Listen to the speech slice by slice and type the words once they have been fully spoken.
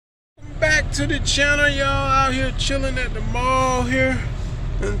back to the channel, y'all. Out here chilling at the mall here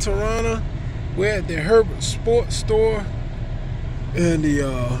in Toronto. We're at the Hibbert sports store and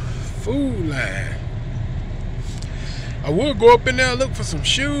the food line. I would go up in there and look for some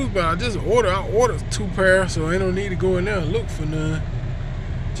shoes, but I ordered 2 pairs, so I don't need to go in there and look for none.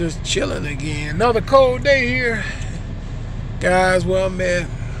 Just chilling again. Another cold day here, guys. Where I'm at,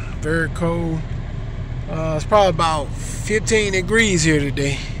 very cold. It's probably about 15 degrees here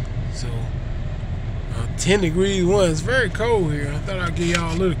today. So 10 degrees one. It's very cold here. I thought I'd give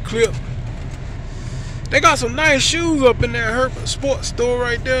y'all a little clip. They got some nice shoes up in that Hibbert sports store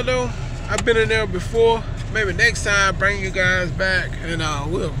right there, though. I've been in there before. Maybe next time bring you guys back and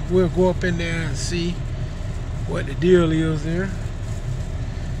we'll go up in there and see what the deal is there.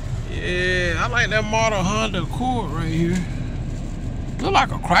 Yeah, I like that model Honda Accord right here. Look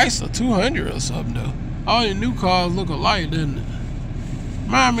like a Chrysler 200 or something though. All your new cars look alike, doesn't it?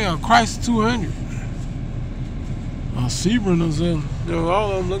 Remind me of a Chrysler 200. A Sebring or something. You know,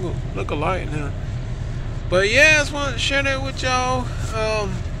 all of them look alike now. But yeah, I just wanted to share that with y'all.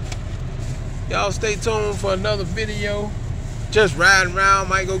 Y'all stay tuned for another video. Just riding around,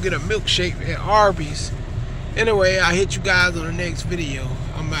 might go get a milkshake at Arby's. Anyway, I'll hit you guys on the next video.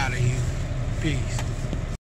 I'm out of here. Peace.